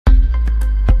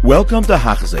Welcome to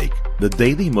Hachzik, the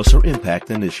Daily Musar Impact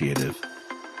Initiative.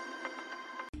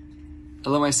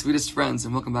 Hello, my sweetest friends,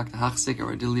 and welcome back to Hachzik,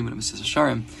 our daily limud of Mesilas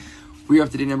Yesharim. We are up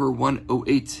to day number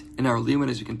 108 in our limud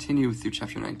as we continue through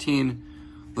chapter 19,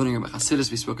 learning about Chassidus.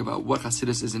 We spoke about what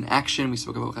Chassidus is in action. We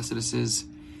spoke about what Chassidus is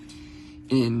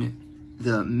in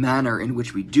the manner in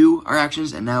which we do our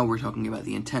actions, and now we're talking about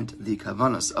the intent, the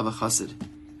kavanas of a chassid,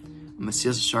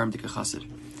 Mesilas Yesharim dik chassid.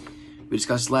 We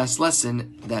discussed last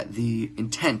lesson that the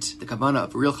intent, the kavanah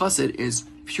of a real chassid is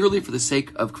purely for the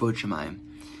sake of kvod shemayim.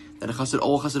 That a chassid,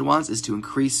 all chassid wants is to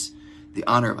increase the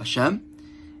honor of Hashem,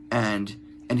 and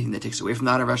anything that takes away from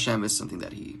the honor of Hashem is something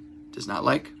that he does not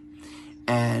like.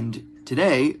 And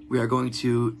today we are going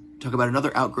to talk about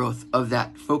another outgrowth of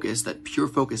that focus, that pure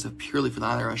focus of purely for the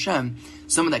honor of Hashem.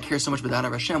 Someone that cares so much about the honor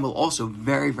of Hashem will also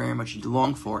very, very much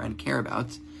long for and care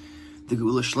about the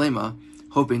Geula Shlema,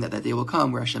 hoping that that day will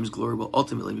come where Hashem's glory will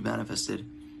ultimately be manifested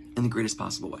in the greatest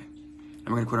possible way. And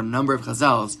we're going to quote a number of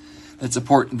chazals that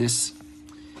support this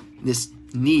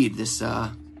need, this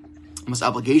almost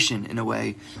obligation in a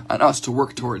way on us to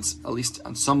work towards, at least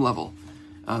on some level,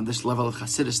 this level of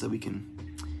Chassidus that we can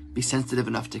be sensitive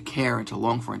enough to care and to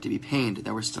long for and to be pained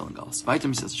that we're still in Galus.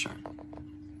 Mesilas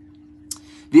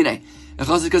Yesharim.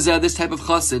 This type of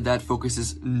chassid that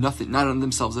focuses not on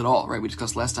themselves at all, right? We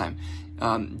discussed last time.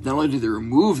 Not only do they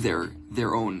remove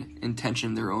their own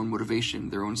intention, their own motivation,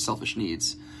 their own selfish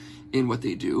needs in what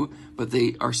they do, but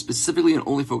they are specifically and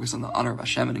only focused on the honor of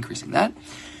Hashem and increasing that.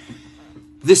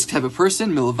 This type of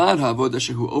person, aside from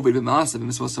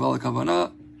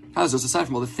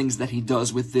all the things that he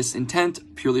does with this intent,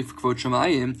 purely for kvod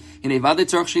shemayim,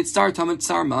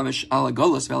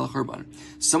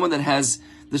 someone that has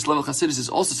this level of chassidus is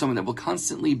also someone that will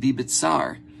constantly be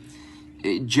bitzar,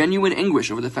 genuine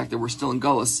anguish over the fact that we're still in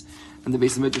Galus and the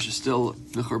base of Midrash is still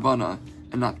b'churbana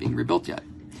and not being rebuilt yet.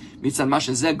 Because if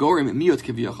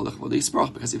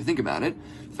you think about it,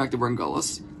 the fact that we're in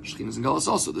Galus, Shekhinah is in Galus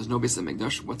also. There's no base of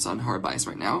Mikdash. What's on Har Bayis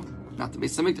right now? Not the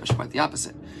base of Mikdash, quite the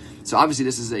opposite. So obviously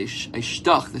this is a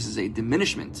shtach, this is a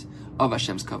diminishment of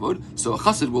Hashem's kavod. So a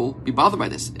chassid will be bothered by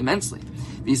this immensely.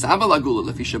 And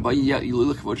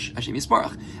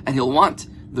he'll want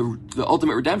the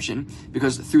ultimate redemption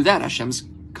because through that Hashem's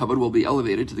kavod will be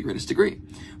elevated to the greatest degree.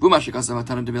 This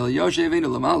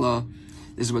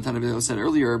is what Tanav said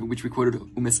earlier, which we quoted,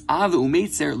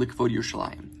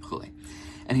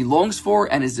 and he longs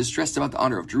for and is distressed about the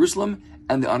honor of Jerusalem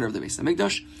and the honor of the Beis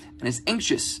Hamikdash, and is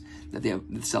anxious that the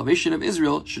salvation of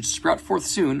Israel should sprout forth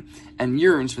soon, and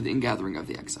yearns for the ingathering of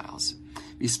the exiles.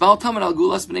 And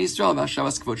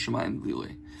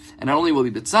not only will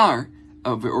he be bitzar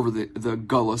over the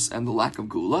galus and the lack of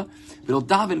gula, but he'll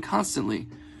daven constantly,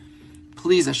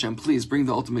 please Hashem, please bring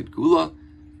the ultimate gula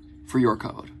for your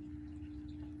kavod.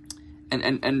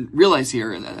 And realize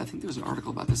here, and I think there was an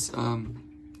article about this a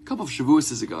couple of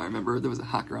Shavuos ago. I remember there was a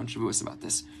hacker on Shavuos about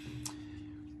this.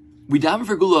 We daven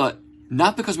for Gula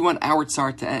not because we want our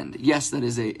tsar to end. Yes, that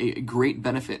is a great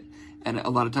benefit, and a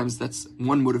lot of times that's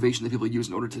one motivation that people use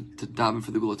in order to daven for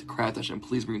the Gula, to cry out to Hashem,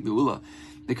 please bring the Gula,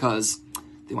 because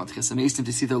they want the Chassidus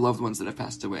to see their loved ones that have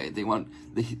passed away. They want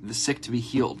the sick to be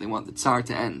healed. They want the tsar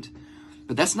to end.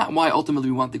 But that's not why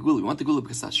ultimately we want the Gula. We want the Gula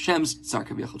because Hashem's Tsar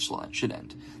Kaviyachal should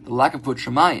end. The lack of kvod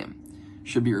shemayim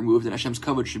should be removed, and Hashem's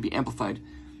kavod should be amplified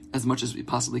as much as we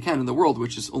possibly can in the world,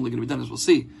 which is only going to be done, as we'll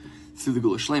see, through the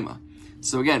Gula Shlema.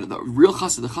 So again, the real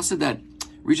chassid, the chassid that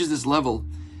reaches this level,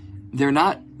 they're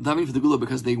not davening for the Gula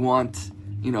because they want,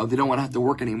 they don't want to have to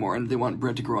work anymore, and they want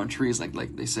bread to grow on trees, like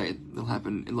they say, they'll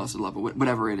happen in lesser level,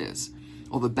 whatever it is.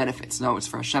 All the benefits. No, it's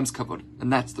for Hashem's kavod,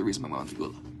 and that's the reason why we want the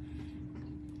Gula.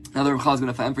 Now the Ramchal is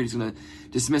going to he's going to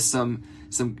dismiss some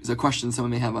questions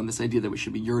someone may have on this idea that we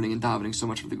should be yearning and davening so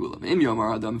much for the Gula.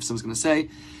 If someone's going to say,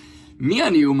 who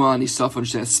am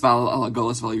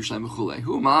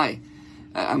I?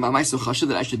 Am I so chashuv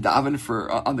that I should daven for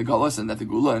on the Galus and that the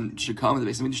Gula should come and the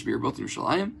Beis Hamikdash should be rebuilt in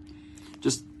Yerushalayim?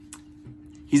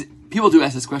 People do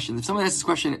ask this question. If someone asks this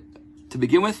question to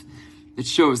begin with, it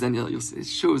shows. Then it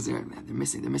shows they're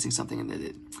missing something in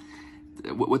it.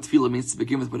 What tefillah means to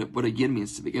begin with, what a yin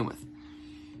means to begin with.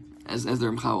 As the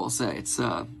Ramchal will say, it's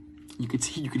you could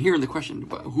hear in the question,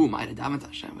 who am I to daven to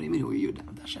Hashem? What do you mean, who are you to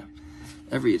daven to Hashem?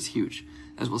 Every is huge,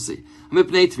 as we'll see. Well,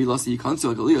 someone will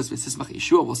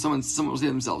say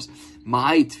to themselves,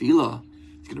 my tefillah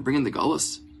is going to bring in the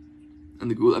galus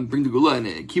and bring the gula,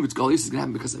 and keep its galus is going to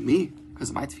happen because of me, because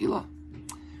of my tefillah.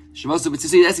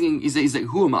 He's like,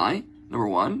 who am I? Number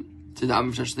one, to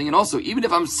daven for such a thing, and also even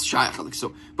if I'm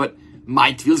shayach, but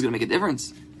my tefillah is going to make a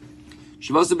difference.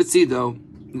 Though,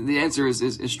 the answer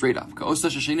is straight up.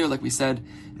 Like we said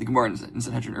in the Gemara in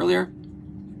Sanhedrin earlier,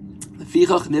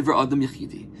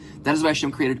 That is why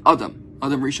Hashem created Adam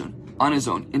Rishon, on his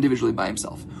own, individually by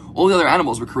himself. All the other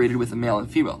animals were created with a male and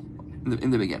female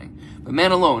in the beginning. But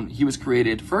man alone, he was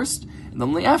created first, and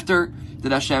only after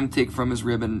did Hashem take from his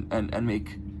rib and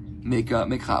make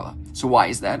Chava. So why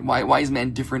is that? Why is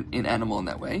man different in animal in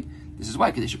that way? This is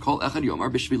why.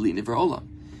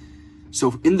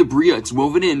 So in the Bria, it's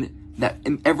woven in that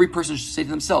every person should say to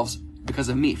themselves, because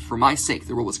of me, for my sake,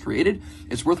 the world was created.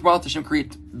 It's worthwhile to Hashem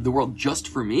create the world just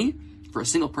for me, for a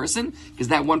single person, because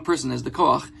that one person has the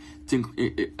koach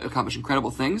to accomplish incredible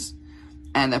things,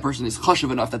 and that person is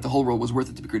chashuv enough that the whole world was worth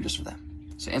it to be created just for them.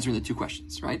 So answering the two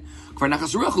questions, right?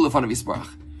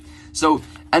 So,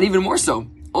 and even more so,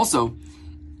 also,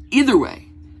 either way,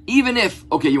 even if,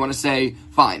 okay, you want to say,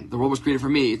 fine, the world was created for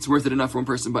me, it's worth it enough for one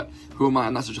person, but who am I?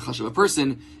 I'm not such a chashuv a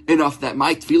person, enough that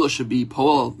my tefillah should be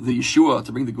Paul, the Yeshua,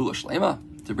 to bring the Gula Shlema,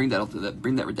 to bring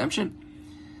that redemption.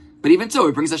 But even so,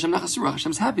 it brings Hashem nachas.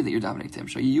 Hashem's happy that you're davening to him.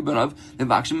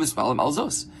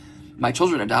 My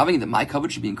children are davening that my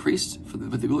covenant should be increased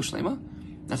with the Gula Shlema.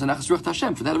 That's a nachas ruach to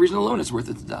Hashem. For that reason alone, it's worth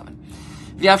it to daven.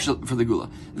 For the Gula.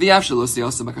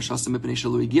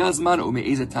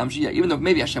 Even though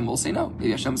maybe Hashem will say no.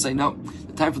 Maybe Hashem will say no.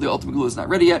 The time for the ultimate Gula is not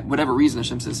ready yet. Whatever reason,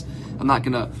 Hashem says, I'm not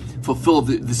going to fulfill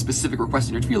the specific request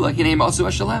in your tefillah.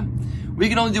 We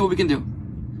can only do what we can do.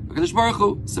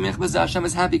 Hashem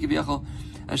is happy.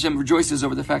 Hashem rejoices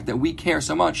over the fact that we care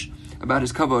so much about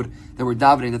his kavod that we're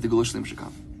davening that the Gula Shlem should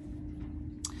come.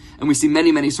 And we see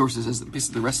many, many sources, as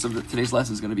basically the rest of today's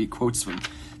lesson is going to be quotes from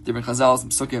different chazals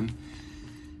and psukim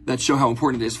that show how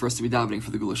important it is for us to be davening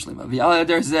for the Gula Shlema.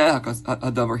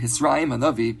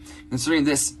 Considering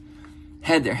this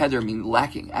heder means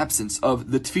lacking, absence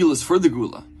of the tefillas for the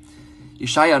Gula.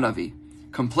 Yeshaya Navi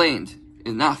complained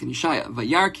in Yeshaya,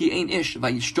 Vayar ki ein ish,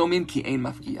 vayishtomim ki ein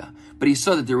mafkiya. But he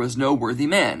saw that there was no worthy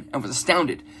man, and was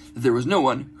astounded that there was no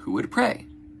one who would pray.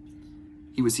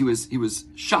 He was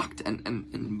shocked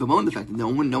and bemoaned the fact that no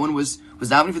one was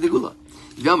davening for the Gula.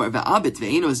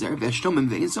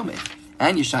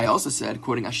 And Yeshaya also said,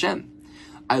 quoting Hashem,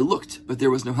 I looked, but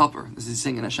there was no helper. This is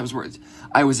saying in Hashem's words.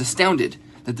 I was astounded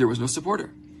that there was no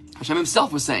supporter. Hashem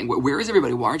himself was saying, where is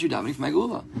everybody? Why aren't you davening for my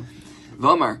Gula?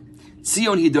 V'amar,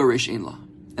 Tzion hidorish ein la.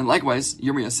 And likewise,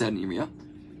 Yirmiyah said in Yirmiyah,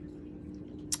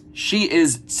 she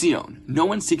is Tzion. No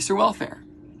one seeks her welfare.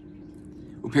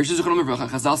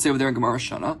 Chazal say over there in Gemara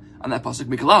Shana, on that pasuk,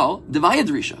 Miklal, Devaya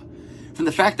Drisha. From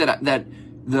the fact that the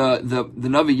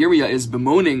Navi Yirmiyah is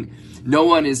bemoaning, no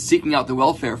one is seeking out the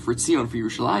welfare for Tzion, for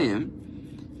Yerushalayim,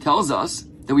 tells us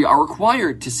that we are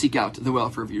required to seek out the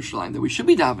welfare of Yerushalayim, that we should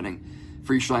be davening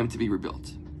for Yerushalayim to be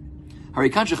rebuilt. We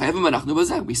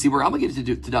see we're obligated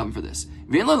to daven for this.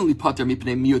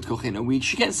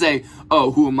 She can't say,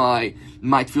 oh, who am I?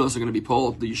 My tefillos are going to be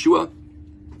Paul, the Yeshua.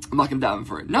 I'm not going to daven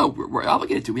for it. No, we're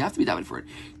obligated to. We have to be davening for it.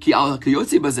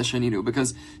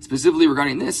 Because specifically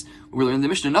regarding this, we learn in the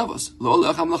Mishnah Navos.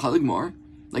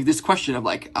 Like this question of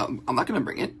like, I'm not going to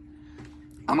bring it.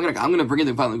 I'm going to bring in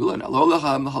the final gula.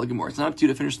 It's not up to you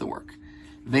to finish the work.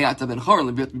 But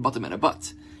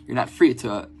you're not free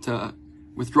to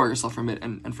withdraw yourself from it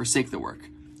and forsake the work.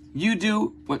 You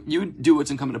do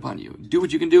what's incumbent upon you. Do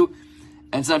what you can do,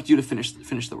 and it's not up to you to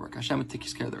finish the work. Hashem will take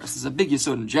care of the rest. It's a big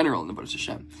yesod in general in the Baruch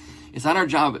Hashem. It's not our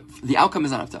job. The outcome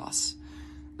is not up to us.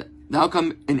 The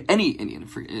outcome in any Indian,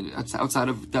 outside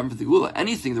of davening for the Gula,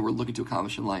 anything that we're looking to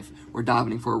accomplish in life, we're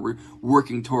davening for, we're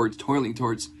working towards, toiling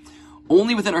towards.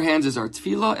 Only within our hands is our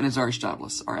tefillah and is our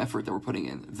ishtadlus, our effort that we're putting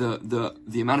in,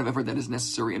 the amount of effort that is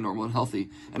necessary and normal and healthy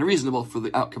and reasonable for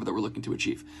the outcome that we're looking to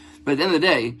achieve. But at the end of the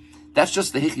day, that's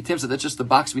just the hikitim, so that's just the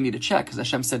box we need to check, because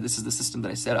Hashem said this is the system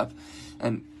that I set up,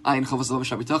 and ayin chavos alav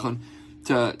shabitachon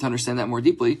to understand that more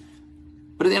deeply.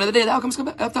 But at the end of the day, the outcome's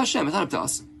up to Hashem. It's not up to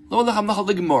us. It's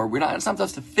not up to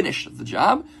us to finish the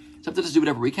job. It's up to us to do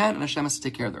whatever we can, and Hashem has to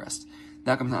take care of the rest.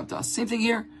 The outcome's not up to us. Same thing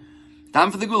here.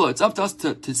 Daven for the Gula. It's up to us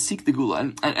to seek the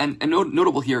Gula. And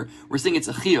notable here, we're saying it's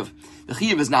a chiyuv. The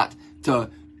chiyuv is not to,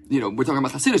 we're talking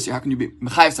about Chassidus here. How can you be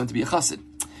mechayev someone to be a chassid?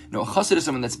 No, a chassid is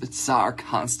someone that's bitzar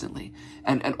constantly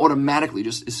and automatically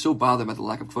just is so bothered by the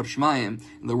lack of kvod shmayim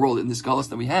in the world, in this galus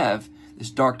that we have,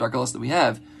 this dark galus that we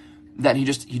have, that he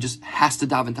just has to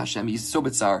daven to Hashem. He's so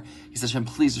bitzar. He says, Hashem,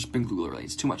 please just bring Gula.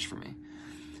 It's too much for me.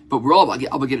 But we're all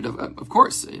obligated, of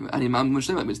course. It's to be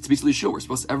Yeshua. We're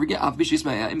supposed to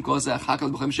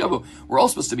we're all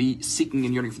supposed to be seeking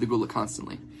and yearning for the Gula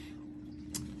constantly,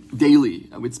 daily.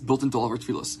 It's built into all of our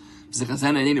tefillos.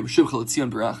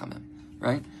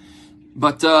 Right?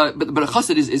 But a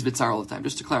chassid is bitzar all the time.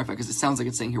 Just to clarify, because it sounds like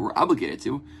it's saying here we're obligated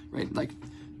to, right? Like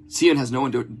Tzion has no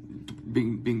one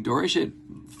being dorish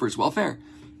for his welfare.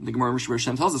 The Gemara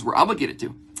Hashem tells us we're obligated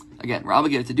to. Again, we're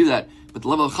obligated to do that, but the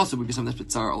level of chassid would be something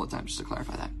that's bitzar all the time, just to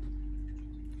clarify that.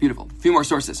 Beautiful. A few more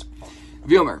sources.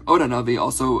 V'yomer, Oda Navi,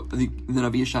 also the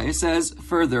Navi Yeshaya says,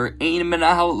 further, Ein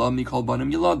menahal la mikol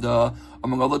banim yilada,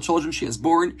 among all the children she has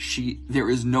born, there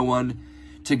is no one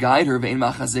to guide her. Ve'ein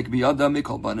machazik biyada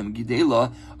mikol banim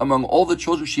gidela, among all the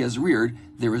children she has reared,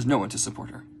 there is no one to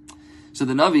support her. So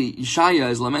the Navi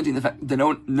Yeshaya is lamenting the fact that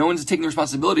no one's taking the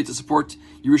responsibility to support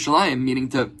Yerushalayim, meaning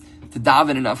to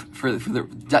daven enough to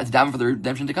daven for the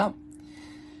redemption to come.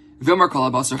 V'yomer kol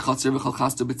habasar chatzir v'chol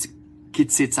chastu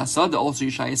b'tzitzit asad. Also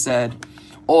Yeshaya said,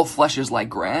 all flesh is like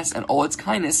grass, and all its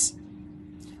kindness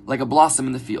like a blossom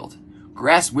in the field.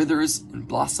 Grass withers and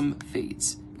blossom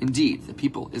fades. Indeed, the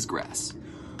people is grass.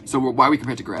 So why are we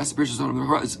compared to grass? Because all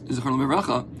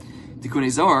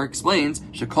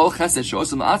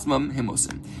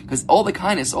the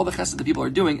kindness, all the chesed the people are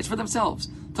doing, it's for themselves.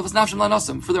 For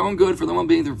their own good, for their own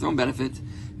being, for their own benefit.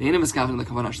 They're not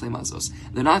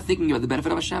thinking about the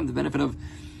benefit of Hashem, the benefit of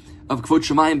Kvod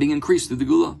Shemayim being increased through the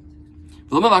Gula.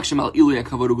 They're not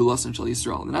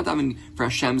having for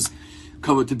Hashem's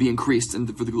kavod to be increased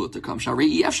and for the Gula to come. Because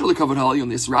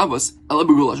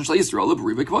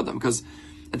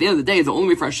at the end of the day, the only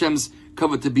way for Hashem's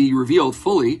kavod to be revealed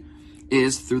fully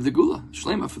is through the Gula.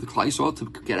 Shlema, for the Klal Yisrael to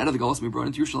get out of the Galus and be brought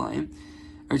into Yerushalayim,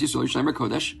 Yerushalayim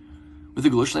Kodesh, with the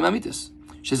Gula Shlema Mitis.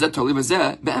 Shezet Toli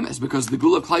Vazeh Be'emes, because the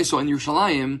Gula of Klal Yisrael in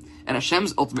Yerushalayim and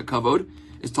Hashem's ultimate kavod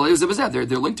is Toli Vazeh Bezeh.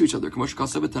 They're linked to each other. Like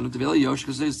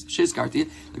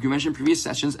we mentioned in previous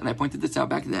sessions, and I pointed this out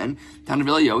back then. Tan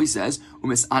Velayo, he says,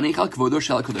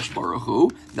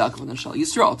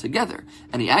 together.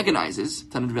 And he agonizes,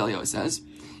 Tan Velayo says,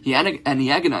 the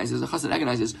Chassid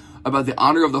agonizes about the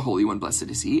honor of the Holy One, blessed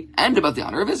is He, and about the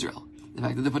honor of Israel. The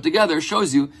fact that they're put together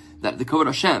shows you that the Kavod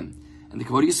Hashem and the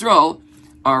Kavod Yisrael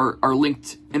are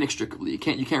linked inextricably. You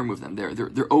can't remove them. They're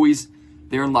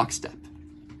in lockstep.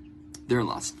 They're in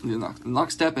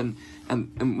lockstep, and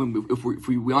if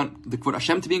we want the Kvod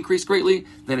Hashem to be increased greatly,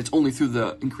 then it's only through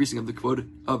the increasing of the Kvod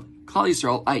of Klal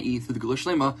Yisrael, i.e. through the Gula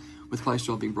Shlema, with Klal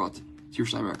Yisrael being brought to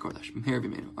Yerushalayim HaKodesh.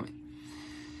 Amen.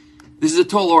 This is a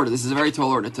tall order. This is a very tall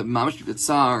order. To mamash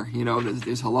b'tzar,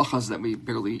 there's halachas that we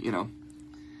barely, I don't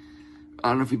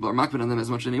know if people are makbid on them as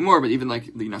much anymore, but even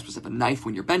like you're not supposed to have a knife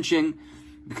when you're benching,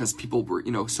 because people were,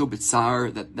 so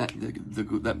bitzar that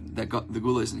the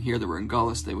gula isn't here. They were in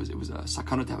galus. It was a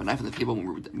sakana to have a knife on the table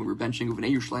when we were benching.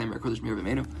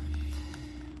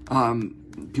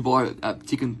 People are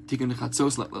tikkun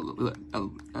chatzos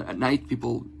at night.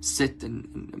 People sit,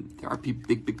 and there are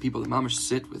big people that mamash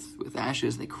sit with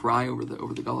ashes, and they cry over the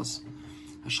galus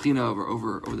hashchina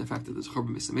over the fact that there's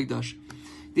churban beis hamikdash.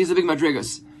 These are big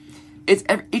madrigas. It's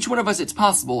each one of us. It's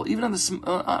possible, even on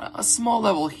a small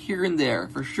level here and there,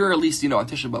 for sure. At least on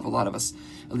Tisha B'av, a lot of us.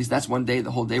 At least that's one day. The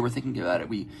whole day we're thinking about it.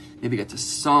 We maybe get to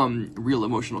some real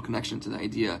emotional connection to the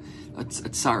idea, a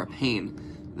tsar, pain,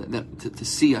 that to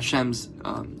see Hashem's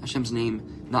name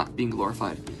not being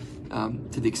glorified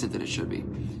to the extent that it should be.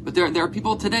 But there are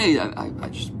people today. I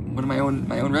just one of my own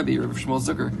Rebbe, Rav Shmuel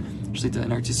Zucker, Shlita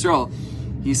in Eretz Yisrael.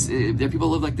 There are people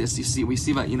who live like this. We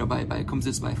see by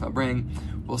Kumzitz, by Fabring,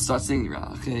 we'll start singing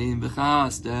talking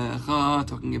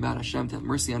about Hashem to have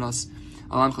mercy on us,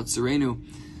 Alam Chatzurenu,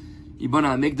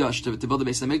 Yibana Mikdash, to build the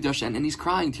base of the Mikdash, and he's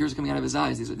crying, tears are coming out of his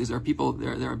eyes. These are people.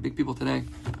 There are big people today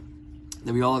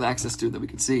that we all have access to, that we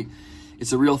can see.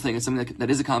 It's a real thing. It's something that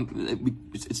is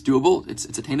it's doable. It's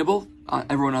attainable.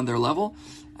 Everyone on their level,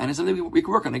 and it's something we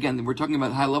can work on. Again, we're talking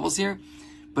about high levels here,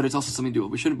 but it's also something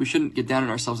doable. We shouldn't get down on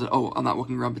ourselves that, I'm not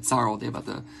walking around bitzar all day about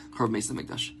the Churban Beis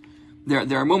Hamikdash.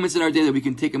 There are moments in our day that we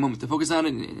can take a moment to focus on it.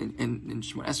 In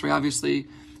Shemot Esrei, obviously,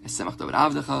 Esemach David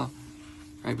Avdecha,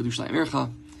 right? B'dushlai Emercha,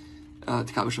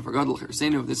 Tekabel Shofar Gadol,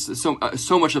 Cheresenu. This is so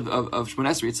much of Shemot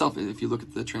Esrei itself. If you look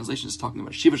at the translation, it's talking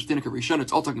about Shiva Shetinik Rishon.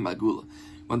 It's all talking about Gula,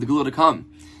 when the Gula to come,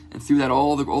 and through that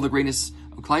all the greatness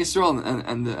of Klal Yisrael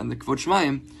and the Kvod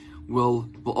Shemayim will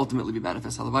ultimately be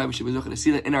manifest. Halavai v'shiva to see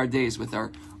that in our days with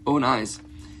our own eyes.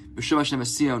 B'shem Hashem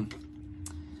Sion,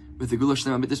 with the Gula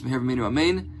Shlema Mitzvah Meher V'Meinu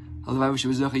Amen. Halavai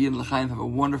v'shiva Yidin L'chaim. Have a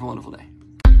wonderful, wonderful day.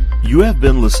 You have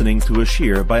been listening to a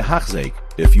shir by Hachzeik.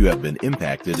 If you have been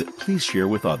impacted, please share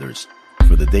with others.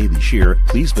 For the daily shir,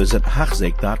 please visit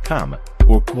Hachzeik.com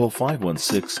or call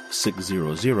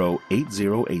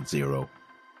 516-600-8080.